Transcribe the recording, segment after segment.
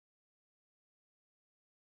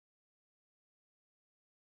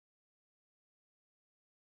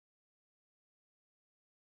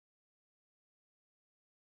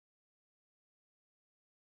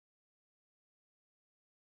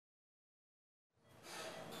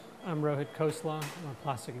I'm Rohit Khosla. I'm a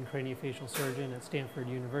plastic and craniofacial surgeon at Stanford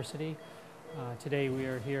University. Today we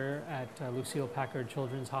are here at Lucille Packard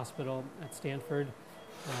Children's Hospital at Stanford.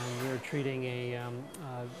 We are treating a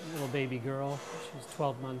little baby girl. She's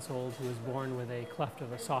 12 months old who was born with a cleft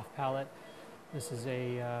of the soft palate. This is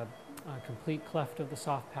a complete cleft of the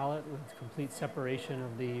soft palate with complete separation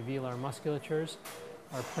of the velar musculatures.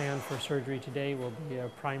 Our plan for surgery today will be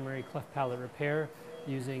a primary cleft palate repair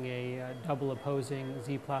using a double opposing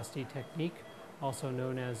Z-plasty technique, also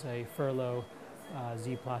known as a Furlow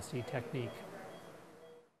Z-plasty technique.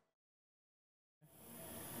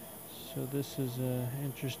 So this is an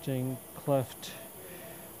interesting cleft.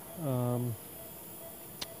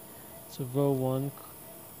 It's a VO1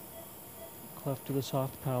 cleft of the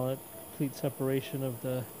soft palate, complete separation of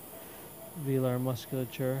the velar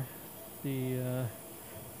musculature.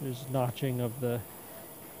 There's notching of the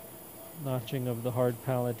hard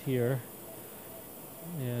palate here,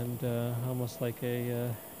 and almost like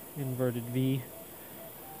a inverted V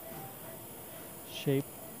shape.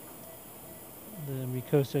 The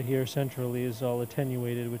mucosa here centrally is all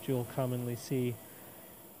attenuated, which you'll commonly see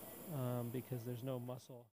because there's no muscle.